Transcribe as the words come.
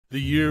The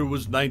year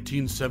was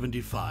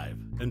 1975,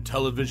 and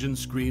television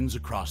screens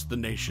across the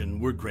nation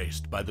were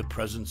graced by the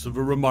presence of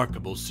a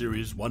remarkable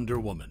series, Wonder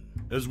Woman.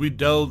 As we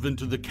delve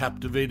into the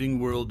captivating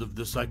world of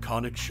this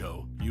iconic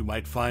show, you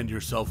might find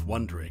yourself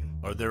wondering,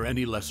 are there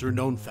any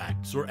lesser-known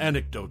facts or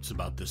anecdotes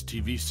about this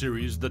TV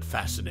series that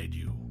fascinate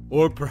you?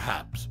 Or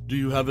perhaps, do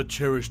you have a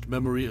cherished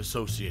memory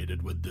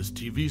associated with this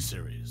TV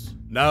series?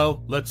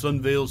 Now, let's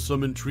unveil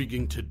some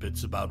intriguing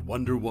tidbits about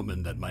Wonder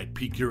Woman that might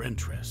pique your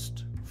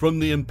interest. From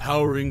the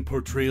empowering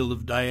portrayal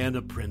of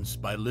Diana Prince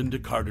by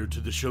Lynda Carter to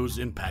the show's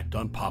impact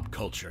on pop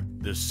culture,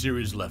 this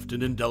series left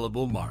an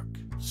indelible mark.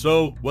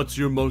 So, what's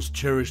your most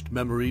cherished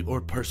memory or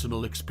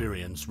personal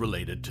experience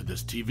related to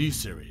this TV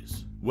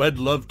series? We'd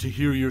love to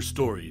hear your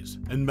stories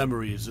and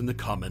memories in the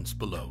comments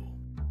below.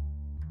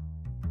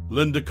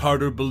 Lynda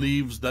Carter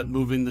believes that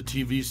moving the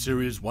TV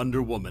series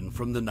Wonder Woman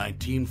from the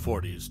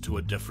 1940s to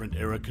a different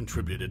era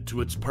contributed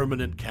to its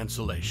permanent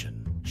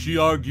cancellation. She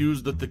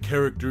argues that the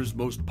character's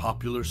most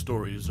popular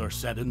stories are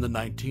set in the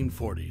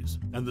 1940s,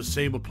 and the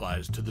same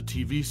applies to the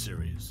TV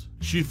series.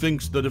 She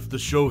thinks that if the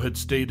show had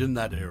stayed in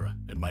that era,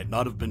 it might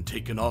not have been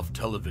taken off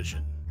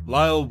television.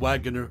 Lyle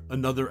Waggoner,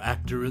 another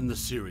actor in the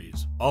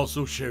series,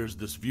 also shares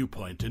this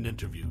viewpoint in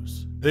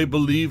interviews. They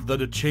believe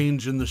that a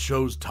change in the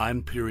show's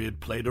time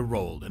period played a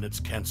role in its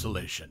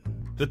cancellation.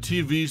 The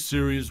TV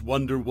series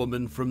Wonder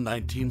Woman from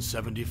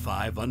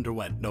 1975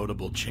 underwent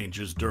notable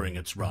changes during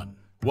its run.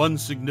 One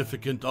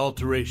significant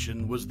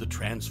alteration was the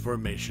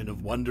transformation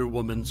of Wonder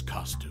Woman's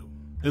costume.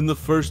 In the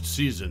first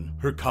season,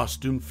 her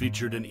costume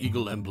featured an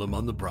eagle emblem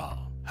on the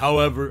brow.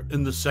 However,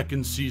 in the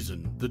second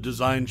season, the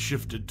design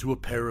shifted to a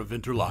pair of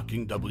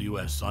interlocking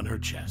Ws on her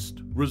chest,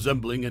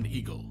 resembling an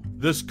eagle.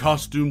 This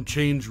costume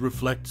change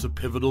reflects a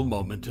pivotal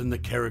moment in the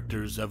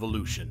character's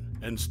evolution,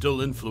 and still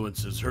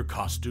influences her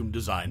costume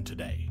design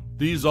today.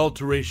 These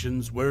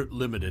alterations weren't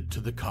limited to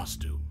the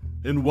costume.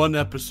 In one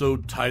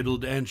episode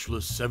titled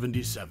Angelus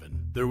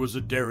 77, there was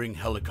a daring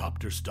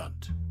helicopter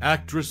stunt.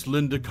 Actress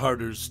Lynda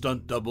Carter's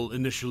stunt double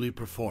initially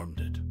performed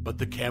it, but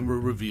the camera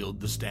revealed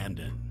the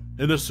stand-in.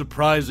 In a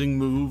surprising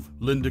move,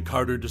 Lynda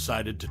Carter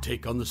decided to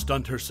take on the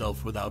stunt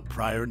herself without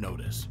prior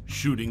notice,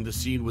 shooting the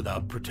scene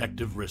without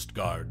protective wrist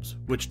guards,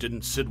 which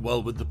didn't sit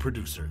well with the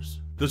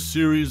producers. The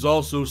series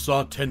also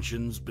saw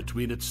tensions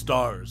between its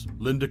stars,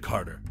 Lynda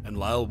Carter and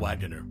Lyle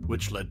Waggoner,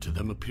 which led to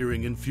them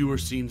appearing in fewer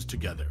scenes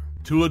together.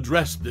 To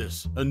address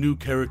this, a new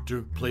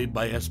character, played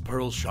by S.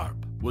 Pearl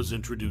Sharp, was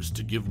introduced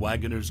to give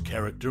Waggoner's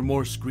character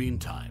more screen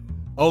time.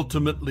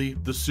 Ultimately,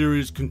 the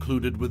series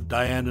concluded with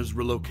Diana's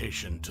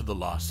relocation to the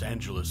Los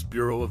Angeles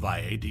Bureau of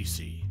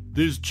IADC.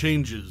 These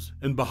changes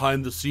and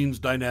behind-the-scenes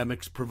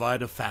dynamics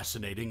provide a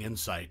fascinating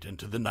insight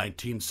into the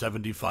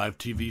 1975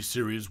 TV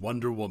series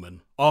Wonder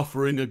Woman,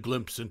 offering a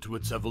glimpse into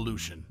its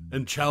evolution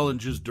and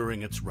challenges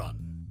during its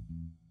run.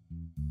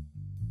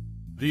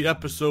 The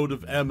episode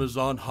of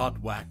Amazon Hot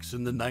Wax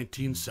in the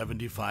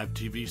 1975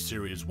 TV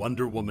series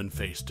Wonder Woman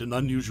faced an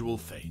unusual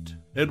fate.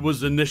 It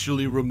was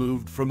initially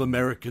removed from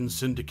American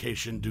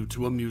syndication due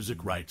to a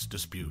music rights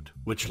dispute,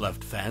 which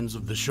left fans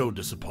of the show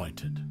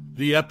disappointed.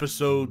 The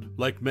episode,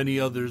 like many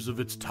others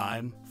of its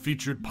time,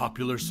 featured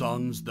popular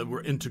songs that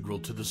were integral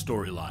to the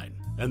storyline,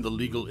 and the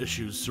legal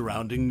issues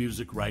surrounding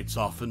music rights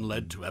often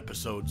led to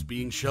episodes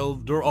being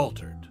shelved or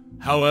altered.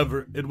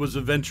 However, it was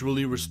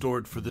eventually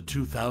restored for the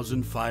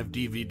 2005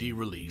 DVD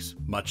release,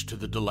 much to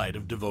the delight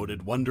of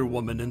devoted Wonder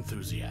Woman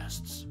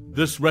enthusiasts.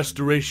 This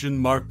restoration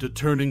marked a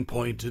turning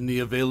point in the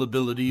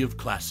availability of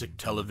classic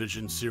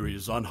television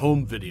series on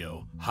home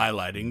video,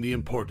 highlighting the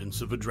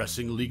importance of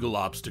addressing legal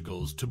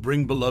obstacles to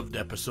bring beloved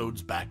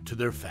episodes back to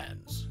their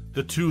fans.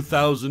 The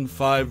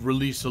 2005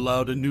 release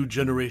allowed a new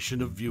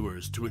generation of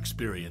viewers to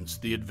experience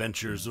the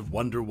adventures of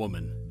Wonder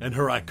Woman and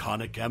her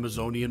iconic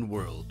Amazonian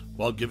world,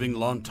 while giving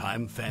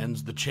longtime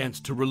fans the chance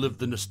to relive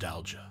the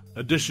nostalgia.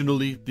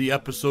 Additionally, the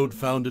episode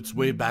found its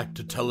way back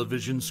to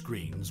television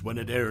screens when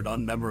it aired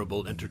on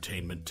memorable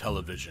entertainment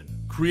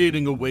television,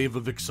 creating a wave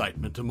of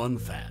excitement among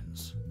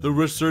fans. The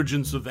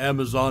resurgence of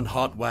Amazon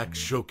Hot Wax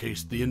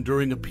showcased the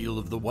enduring appeal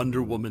of the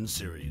Wonder Woman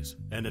series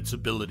and its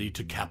ability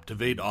to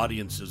captivate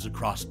audiences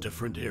across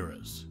different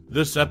eras.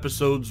 This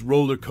episode's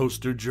roller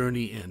coaster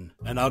journey in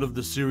and out of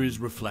the series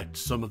reflects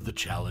some of the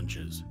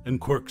challenges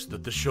and quirks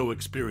that the show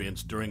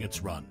experienced during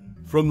its run.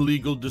 From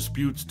legal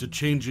disputes to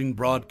changing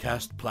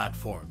broadcast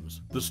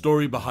platforms, the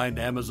story behind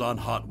Amazon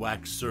Hot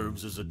Wax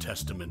serves as a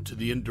testament to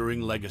the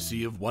enduring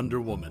legacy of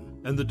Wonder Woman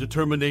and the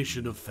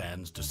determination of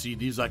fans to see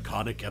these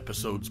iconic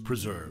episodes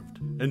preserved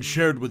and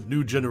shared with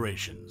new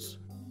generations.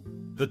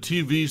 The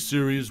TV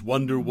series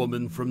Wonder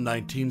Woman from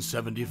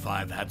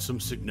 1975 had some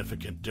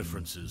significant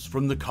differences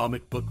from the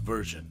comic book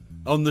version.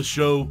 On the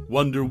show,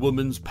 Wonder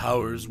Woman's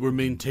powers were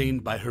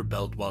maintained by her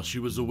belt while she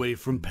was away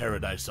from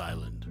Paradise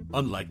Island,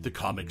 unlike the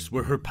comics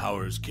where her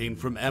powers came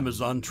from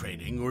Amazon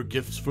training or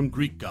gifts from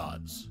Greek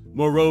gods.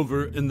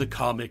 Moreover, in the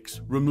comics,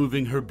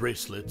 removing her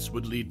bracelets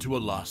would lead to a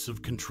loss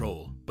of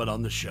control, but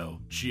on the show,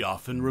 she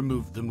often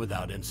removed them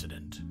without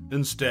incident.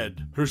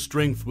 Instead, her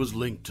strength was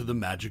linked to the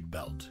magic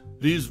belt.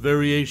 These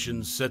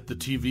variations set the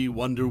TV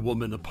Wonder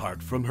Woman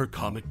apart from her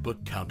comic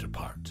book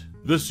counterpart.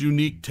 This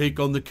unique take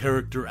on the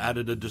character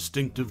added a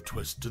distinctive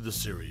twist to the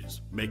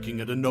series, making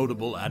it a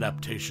notable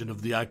adaptation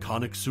of the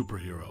iconic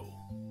superhero.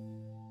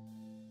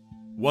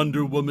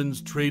 Wonder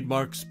Woman's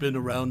trademark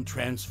spin-around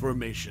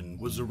transformation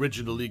was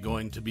originally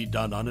going to be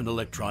done on an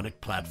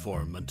electronic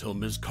platform until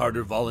Ms.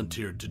 Carter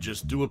volunteered to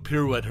just do a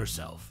pirouette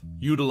herself,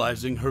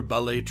 utilizing her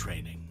ballet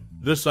training.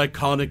 This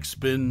iconic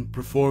spin,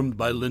 performed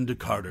by Lynda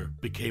Carter,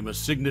 became a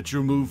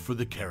signature move for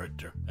the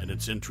character, and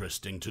it's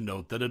interesting to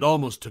note that it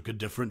almost took a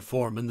different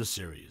form in the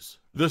series.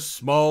 This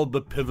small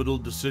but pivotal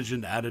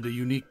decision added a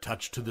unique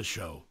touch to the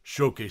show,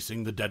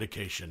 showcasing the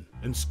dedication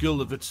and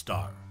skill of its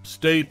star.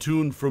 Stay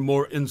tuned for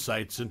more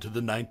insights into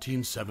the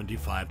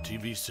 1975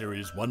 TV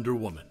series Wonder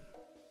Woman.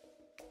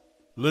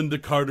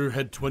 Lynda Carter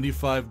had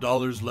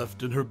 $25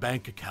 left in her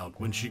bank account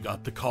when she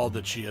got the call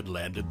that she had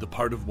landed the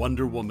part of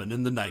Wonder Woman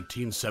in the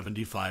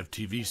 1975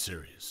 TV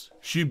series.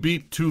 She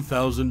beat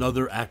 2,000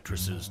 other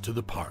actresses to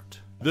the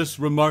part. This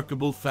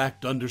remarkable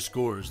fact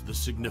underscores the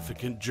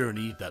significant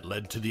journey that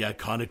led to the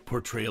iconic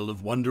portrayal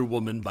of Wonder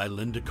Woman by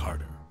Lynda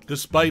Carter.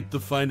 Despite the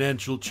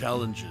financial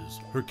challenges,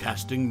 her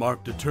casting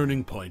marked a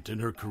turning point in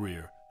her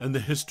career and the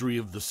history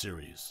of the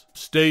series.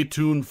 Stay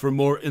tuned for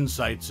more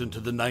insights into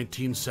the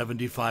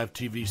 1975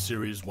 TV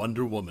series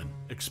Wonder Woman,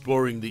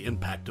 exploring the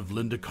impact of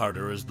Lynda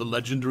Carter as the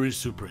legendary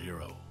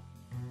superhero.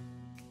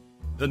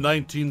 The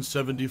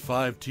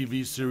 1975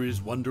 TV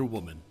series Wonder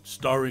Woman,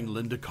 starring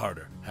Lynda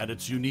Carter, had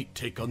its unique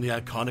take on the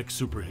iconic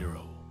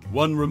superhero.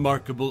 One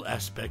remarkable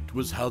aspect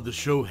was how the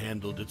show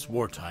handled its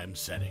wartime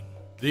setting.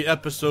 The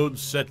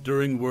episodes set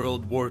during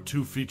World War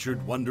II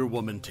featured Wonder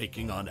Woman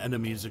taking on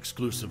enemies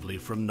exclusively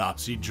from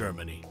Nazi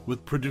Germany,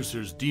 with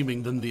producers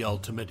deeming them the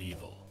ultimate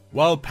evil.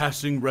 While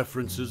passing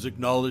references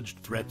acknowledged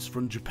threats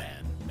from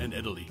Japan and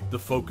Italy, the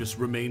focus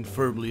remained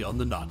firmly on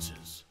the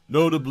Nazis.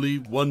 Notably,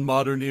 one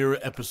modern-era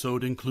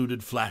episode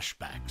included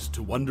flashbacks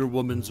to Wonder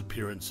Woman's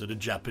appearance at a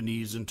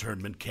Japanese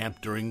internment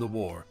camp during the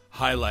war,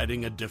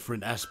 highlighting a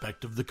different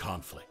aspect of the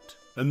conflict.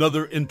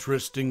 Another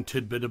interesting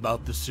tidbit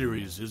about the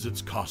series is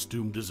its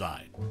costume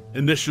design.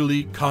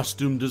 Initially,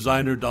 costume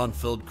designer Don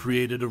Feld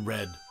created a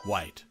red,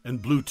 white,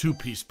 and blue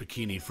two-piece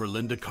bikini for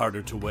Lynda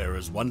Carter to wear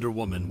as Wonder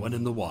Woman when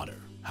in the water.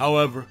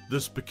 However,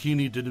 this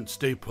bikini didn't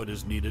stay put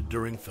as needed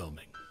during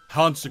filming.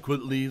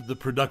 Consequently, the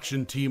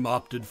production team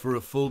opted for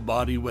a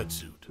full-body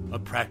wetsuit, a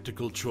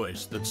practical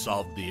choice that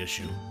solved the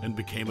issue and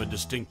became a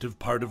distinctive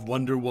part of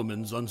Wonder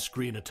Woman's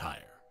on-screen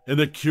attire. In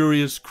a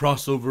curious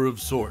crossover of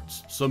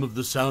sorts, some of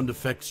the sound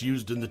effects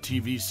used in the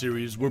TV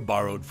series were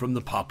borrowed from the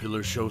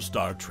popular show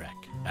Star Trek,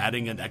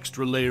 adding an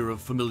extra layer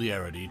of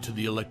familiarity to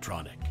the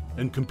electronic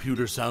and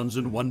computer sounds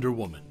in Wonder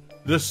Woman.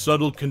 This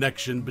subtle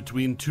connection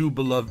between two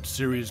beloved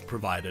series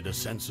provided a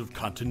sense of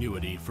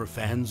continuity for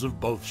fans of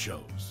both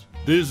shows.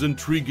 These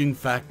intriguing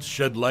facts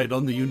shed light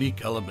on the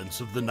unique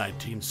elements of the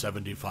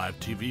 1975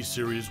 TV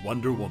series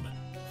Wonder Woman.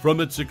 From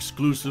its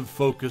exclusive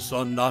focus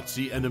on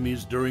Nazi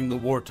enemies during the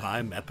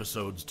wartime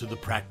episodes to the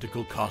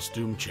practical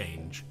costume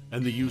change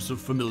and the use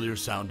of familiar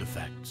sound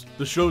effects,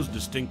 the show's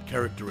distinct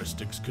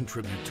characteristics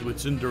contribute to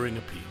its enduring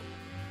appeal.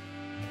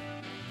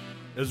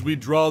 As we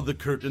draw the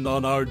curtain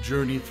on our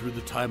journey through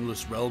the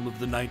timeless realm of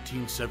the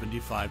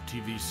 1975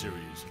 TV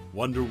series,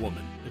 Wonder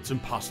Woman, it's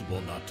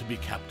impossible not to be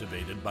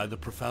captivated by the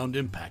profound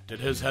impact it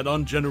has had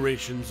on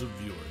generations of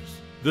viewers.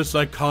 This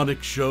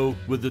iconic show,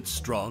 with its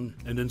strong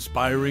and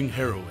inspiring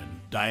heroine,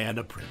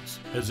 Diana Prince,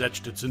 has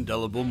etched its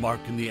indelible mark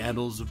in the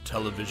annals of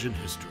television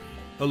history.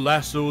 The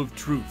lasso of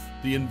truth,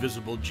 the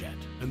invisible jet,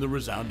 and the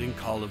resounding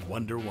call of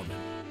Wonder Woman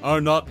are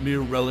not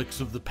mere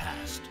relics of the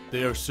past.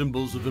 They are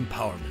symbols of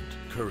empowerment,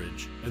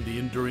 courage, and the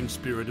enduring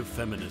spirit of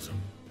feminism.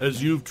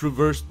 As you've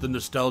traversed the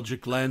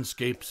nostalgic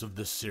landscapes of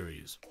this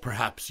series,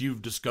 perhaps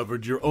you've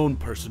discovered your own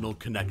personal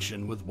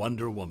connection with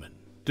Wonder Woman.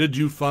 Did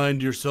you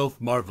find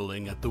yourself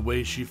marveling at the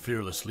way she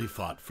fearlessly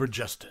fought for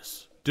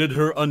justice? Did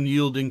her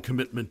unyielding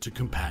commitment to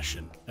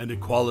compassion and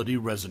equality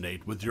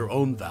resonate with your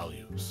own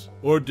values?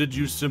 Or did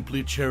you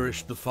simply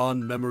cherish the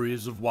fond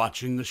memories of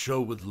watching the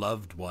show with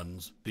loved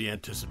ones, the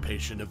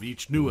anticipation of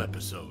each new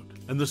episode,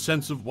 and the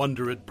sense of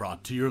wonder it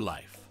brought to your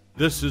life?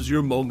 This is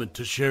your moment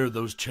to share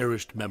those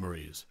cherished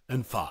memories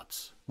and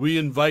thoughts. We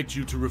invite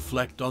you to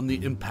reflect on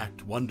the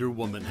impact Wonder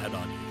Woman had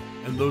on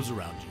you and those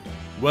around you.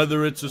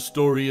 Whether it's a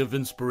story of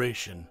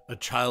inspiration, a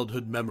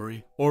childhood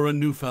memory, or a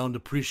newfound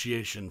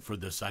appreciation for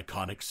this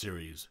iconic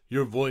series,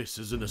 your voice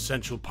is an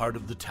essential part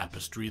of the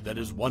tapestry that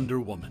is Wonder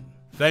Woman.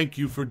 Thank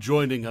you for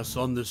joining us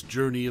on this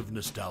journey of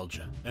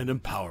nostalgia and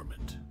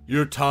empowerment.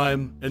 Your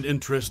time and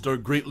interest are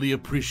greatly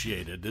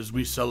appreciated as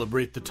we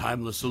celebrate the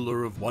timeless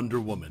allure of Wonder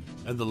Woman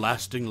and the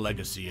lasting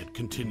legacy it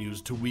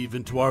continues to weave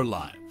into our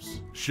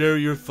lives. Share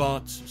your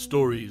thoughts,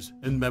 stories,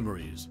 and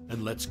memories,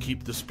 and let's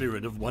keep the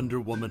spirit of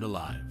Wonder Woman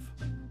alive.